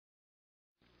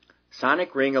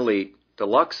Sonic Ring Elite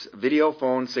Deluxe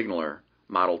Videophone Signaler,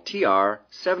 model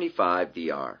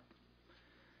TR75VR.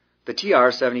 The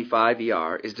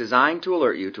TR75VR is designed to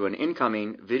alert you to an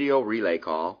incoming video relay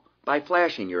call by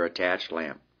flashing your attached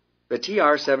lamp. The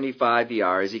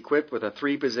TR75VR is equipped with a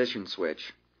 3-position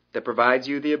switch that provides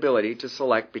you the ability to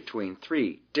select between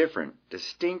 3 different,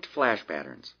 distinct flash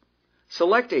patterns.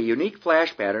 Select a unique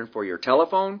flash pattern for your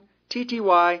telephone,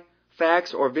 TTY,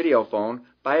 fax, or videophone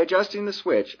by adjusting the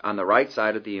switch on the right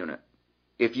side of the unit.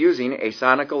 If using a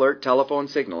Sonic Alert telephone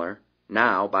signaler,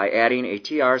 now by adding a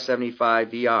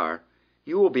TR75VR,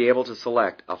 you will be able to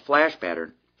select a flash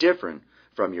pattern different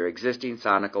from your existing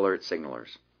Sonic Alert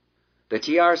signalers. The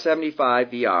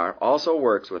TR75VR also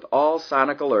works with all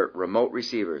Sonic Alert remote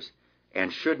receivers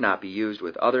and should not be used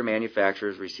with other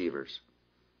manufacturers' receivers.